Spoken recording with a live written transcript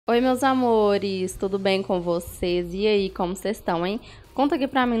Oi, meus amores, tudo bem com vocês? E aí, como vocês estão, hein? Conta aqui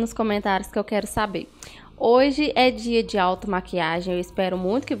pra mim nos comentários que eu quero saber. Hoje é dia de automaquiagem, eu espero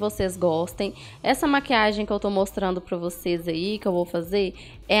muito que vocês gostem. Essa maquiagem que eu tô mostrando pra vocês aí, que eu vou fazer,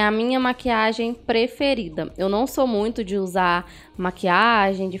 é a minha maquiagem preferida. Eu não sou muito de usar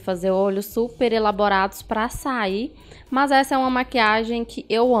maquiagem, de fazer olhos super elaborados pra sair, mas essa é uma maquiagem que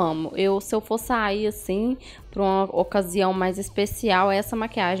eu amo. Se eu for sair assim, pra uma ocasião mais especial, é essa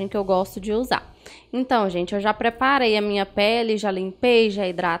maquiagem que eu gosto de usar. Então, gente, eu já preparei a minha pele, já limpei, já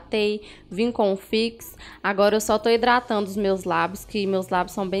hidratei, vim com o Fix. Agora eu só tô hidratando os meus lábios, que meus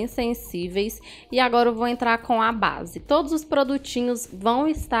lábios são bem sensíveis. E agora eu vou entrar com a base. Todos os produtinhos vão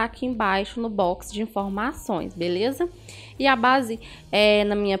estar aqui embaixo no box de informações, beleza? E a base,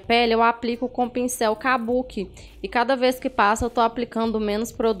 na minha pele, eu aplico com pincel Kabuki. E cada vez que passa eu tô aplicando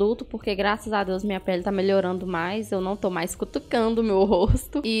menos produto, porque graças a Deus minha pele tá melhorando mais. Eu não tô mais cutucando o meu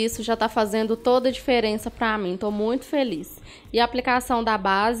rosto. E isso já tá fazendo toda a diferença pra mim, tô muito feliz. E a aplicação da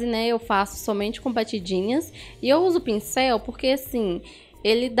base, né, eu faço somente com batidinhas. E eu uso pincel porque, assim,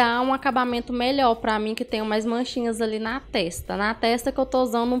 ele dá um acabamento melhor pra mim, que tenho mais manchinhas ali na testa. Na testa que eu tô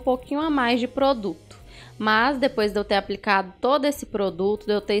usando um pouquinho a mais de produto. Mas depois de eu ter aplicado todo esse produto,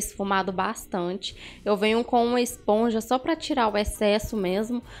 de eu ter esfumado bastante, eu venho com uma esponja só para tirar o excesso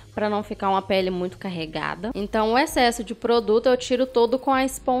mesmo, para não ficar uma pele muito carregada. Então o excesso de produto eu tiro todo com a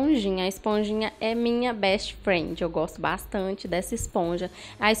esponjinha. A esponjinha é minha best friend, eu gosto bastante dessa esponja.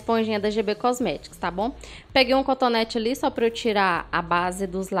 A esponjinha da GB Cosmetics, tá bom? Peguei um cotonete ali só para eu tirar a base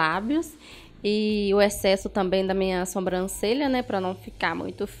dos lábios. E o excesso também da minha sobrancelha, né, pra não ficar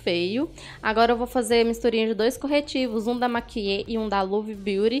muito feio. Agora eu vou fazer misturinha de 2 corretivos, um da Maquiagem e um da Luvy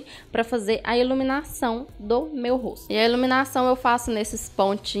Beauty, pra fazer a iluminação do meu rosto. E a iluminação eu faço nesses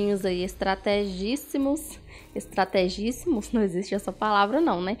pontinhos aí estrategíssimos, não existe essa palavra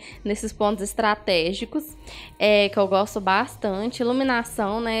não, né? Nesses pontos estratégicos, que eu gosto bastante.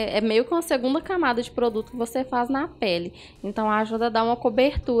 Iluminação, né? É meio que uma segunda camada de produto que você faz na pele. Então ajuda a dar uma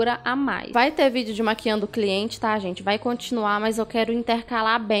cobertura a mais. Vai ter vídeo de maquiando o cliente, tá, gente? Vai continuar, mas eu quero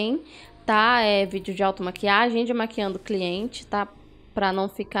intercalar bem, tá? Vídeo de automaquiagem, de maquiando o cliente, tá? Pra não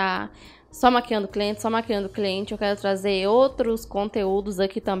ficar só maquiando cliente, eu quero trazer outros conteúdos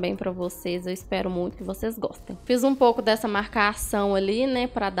aqui também pra vocês, eu espero muito que vocês gostem. Fiz um pouco dessa marcação ali, né,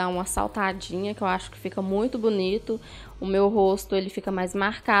 pra dar uma saltadinha, que eu acho que fica muito bonito. O meu rosto, ele fica mais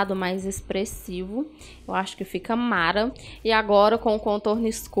marcado, mais expressivo, eu acho que fica mara. E agora, com o contorno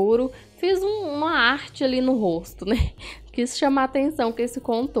escuro, fiz uma arte ali no rosto, né? Quis chamar atenção com esse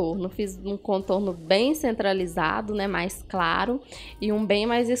contorno. Fiz um contorno bem centralizado, né? Mais claro. E um bem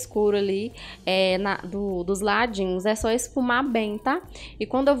mais escuro ali dos ladinhos. É só esfumar bem, tá? E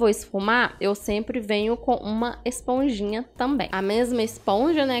quando eu vou esfumar, eu sempre venho com uma esponjinha também. A mesma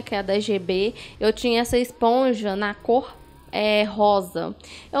esponja, né? Que é a da GB. Eu tinha essa esponja na cor rosa.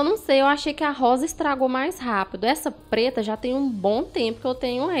 Eu não sei, eu achei que a rosa estragou mais rápido. Essa preta já tem um bom tempo que eu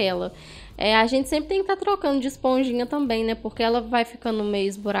tenho ela. A gente sempre tem que estar trocando de esponjinha também, né? Porque ela vai ficando meio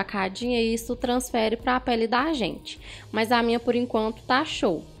esburacadinha e isso transfere para a pele da gente. Mas a minha, por enquanto, tá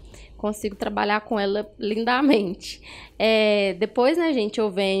show. Consigo trabalhar com ela lindamente. Depois, né, gente,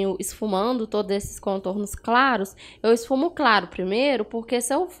 eu venho esfumando todos esses contornos claros. Eu esfumo claro primeiro, porque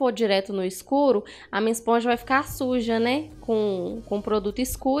se eu for direto no escuro, a minha esponja vai ficar suja, né? Com produto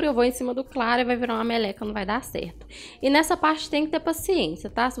escuro, eu vou em cima do claro e vai virar uma meleca, não vai dar certo. E nessa parte tem que ter paciência,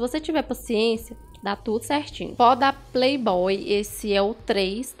 tá? Se você tiver paciência, dá tudo certinho. Pó da Playboy, esse é o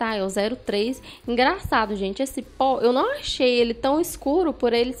 3, tá? É o 03. Engraçado, gente, esse pó, eu não achei ele tão escuro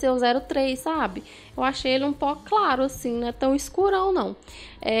por ele ser o 03, sabe? Eu achei ele um pó claro, assim, não é tão escurão, não.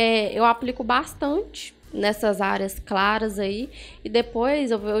 Eu aplico bastante nessas áreas claras aí, e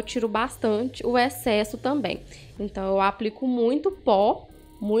depois eu tiro bastante o excesso também. Então, eu aplico muito pó,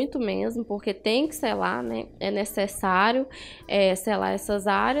 muito mesmo, porque tem que selar, né? É necessário selar essas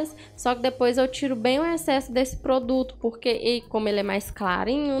áreas. Só que depois eu tiro bem o excesso desse produto, porque como ele é mais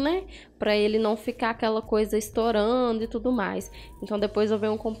clarinho, né? Pra ele não ficar aquela coisa estourando e tudo mais. Então depois eu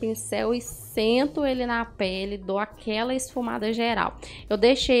venho com o pincel e sento ele na pele, dou aquela esfumada geral. Eu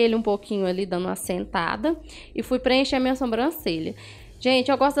deixei ele um pouquinho ali dando uma sentada e fui preencher a minha sobrancelha. Gente,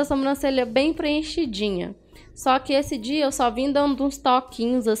 eu gosto da sobrancelha bem preenchidinha. Só que esse dia eu só vim dando uns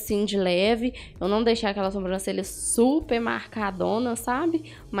toquinhos assim de leve. Eu não deixei aquela sobrancelha super marcadona,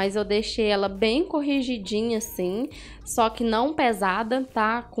 sabe? Mas eu deixei ela bem corrigidinha assim, só que não pesada,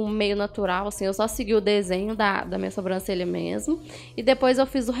 tá? Com meio natural, assim. Eu só segui o desenho da minha sobrancelha mesmo. E depois eu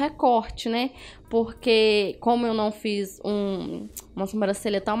fiz o recorte, né? Porque como eu não fiz uma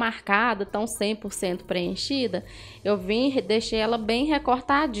sobrancelha tão marcada, tão 100% preenchida, eu deixei ela bem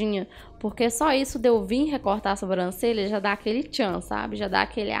recortadinha. Porque só isso de eu vir recortar a sobrancelha já dá aquele tchan, sabe? Já dá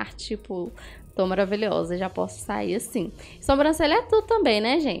aquele ar tipo, tô maravilhosa, já posso sair assim. Sobrancelha é tudo também,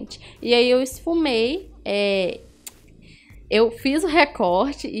 né, gente? E aí eu esfumei, eu fiz o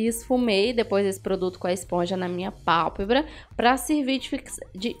recorte e esfumei depois esse produto com a esponja na minha pálpebra pra servir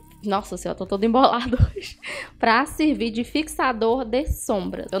nossa senhora, tô toda embolada hoje. Pra servir de fixador de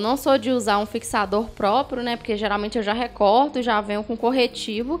sombras. Eu não sou de usar um fixador próprio, né? Porque geralmente eu já recorto, já venho com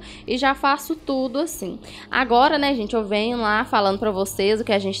corretivo e já faço tudo assim. Agora, né, gente, eu venho lá falando pra vocês o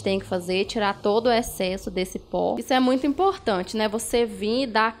que a gente tem que fazer, tirar todo o excesso desse pó. Isso é muito importante, né? Você vir e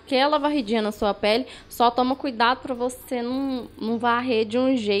dar aquela varridinha na sua pele, só toma cuidado pra você não varrer de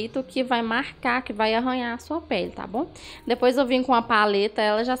um jeito que vai marcar, que vai arranhar a sua pele, tá bom? Depois eu vim com a paleta,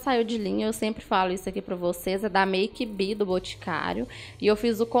 ela já saiu de linha, eu sempre falo isso aqui pra vocês, é da Maquiagem do Boticário, e eu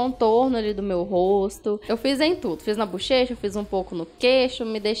fiz o contorno ali do meu rosto, eu fiz em tudo, fiz na bochecha, fiz um pouco no queixo,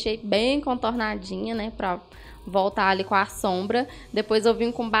 me deixei bem contornadinha, né, pra voltar ali com a sombra. Depois eu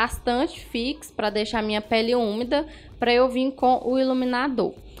vim com bastante fix pra deixar minha pele úmida, pra eu vir com o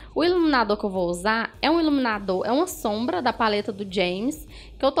iluminador. O iluminador que eu vou usar é um iluminador, é uma sombra da paleta do James,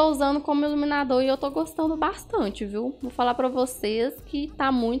 que eu tô usando como iluminador e eu tô gostando bastante, viu? Vou falar pra vocês que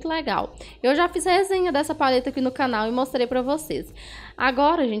tá muito legal. Eu já fiz resenha dessa paleta aqui no canal e mostrei pra vocês.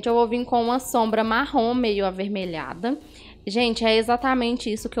 Agora, gente, eu vou vir com uma sombra marrom meio avermelhada. Gente, é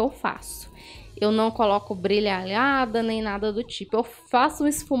exatamente isso que eu faço. Eu não coloco brilhalhada nem nada do tipo. Eu faço um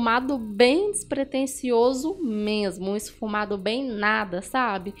esfumado bem despretensioso mesmo. Um esfumado bem nada,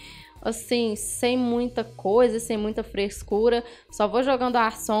 sabe? Assim, sem muita coisa, sem muita frescura. Só vou jogando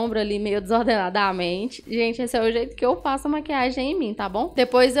a sombra ali meio desordenadamente. Gente, esse é o jeito que eu faço a maquiagem em mim, tá bom?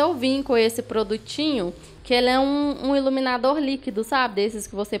 Depois eu vim com esse produtinho, que ele é um iluminador líquido, sabe? Desses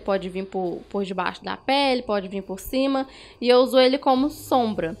que você pode vir por debaixo da pele, pode vir por cima. E eu uso ele como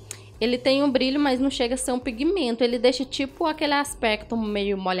sombra. Ele tem um brilho, mas não chega a ser um pigmento. Ele deixa tipo aquele aspecto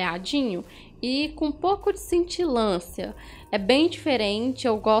meio molhadinho e com um pouco de cintilância. É bem diferente,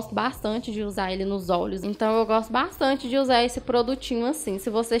 eu gosto bastante de usar ele nos olhos. Então eu gosto bastante de usar esse produtinho assim.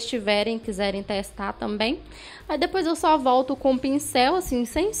 Se vocês quiserem testar também. Aí depois eu só volto com o pincel, assim,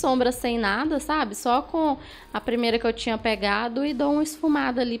 sem sombra, sem nada, sabe? Só com a primeira que eu tinha pegado e dou uma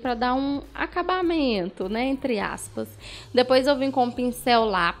esfumada ali pra dar um acabamento, né? Entre aspas. Depois eu vim com o pincel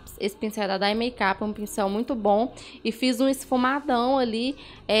lápis. Esse pincel da Dye Makeup é um pincel muito bom. E fiz um esfumadão ali,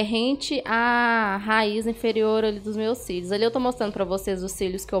 rente à raiz inferior ali dos meus cílios. Ali eu tô mostrando pra vocês os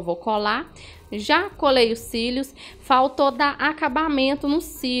cílios que eu vou colar. Já colei os cílios, faltou dar acabamento nos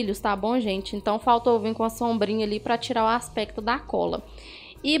cílios, tá bom, gente? Então faltou vir com a sombrinha ali pra tirar o aspecto da cola.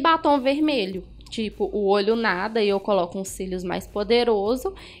 E batom vermelho, tipo o olho nada, e eu coloco uns cílios mais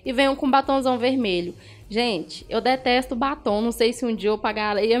poderoso e venho com batomzão vermelho. Gente, eu detesto batom, não sei se um dia eu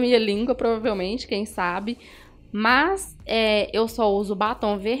pagarei a minha língua, provavelmente, quem sabe. Mas eu só uso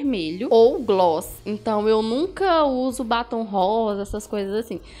batom vermelho ou gloss. Então eu nunca uso batom rosa, essas coisas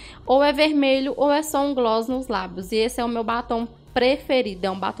assim. Ou é vermelho ou é só um gloss nos lábios. E esse é o meu batom preferido.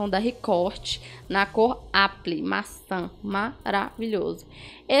 É um batom da Ricote na cor Apple, maçã. Maravilhoso.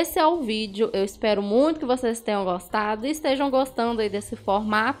 Esse é o vídeo. Eu espero muito que vocês tenham gostado e estejam gostando aí desse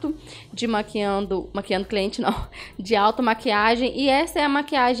formato de maquiando cliente não, de automaquiagem. E essa é a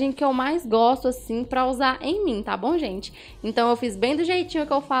maquiagem que eu mais gosto assim pra usar em mim, tá bom, gente? Então eu fiz bem do jeitinho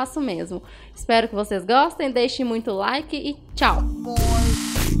que eu faço mesmo. Espero que vocês gostem, deixem muito like e tchau!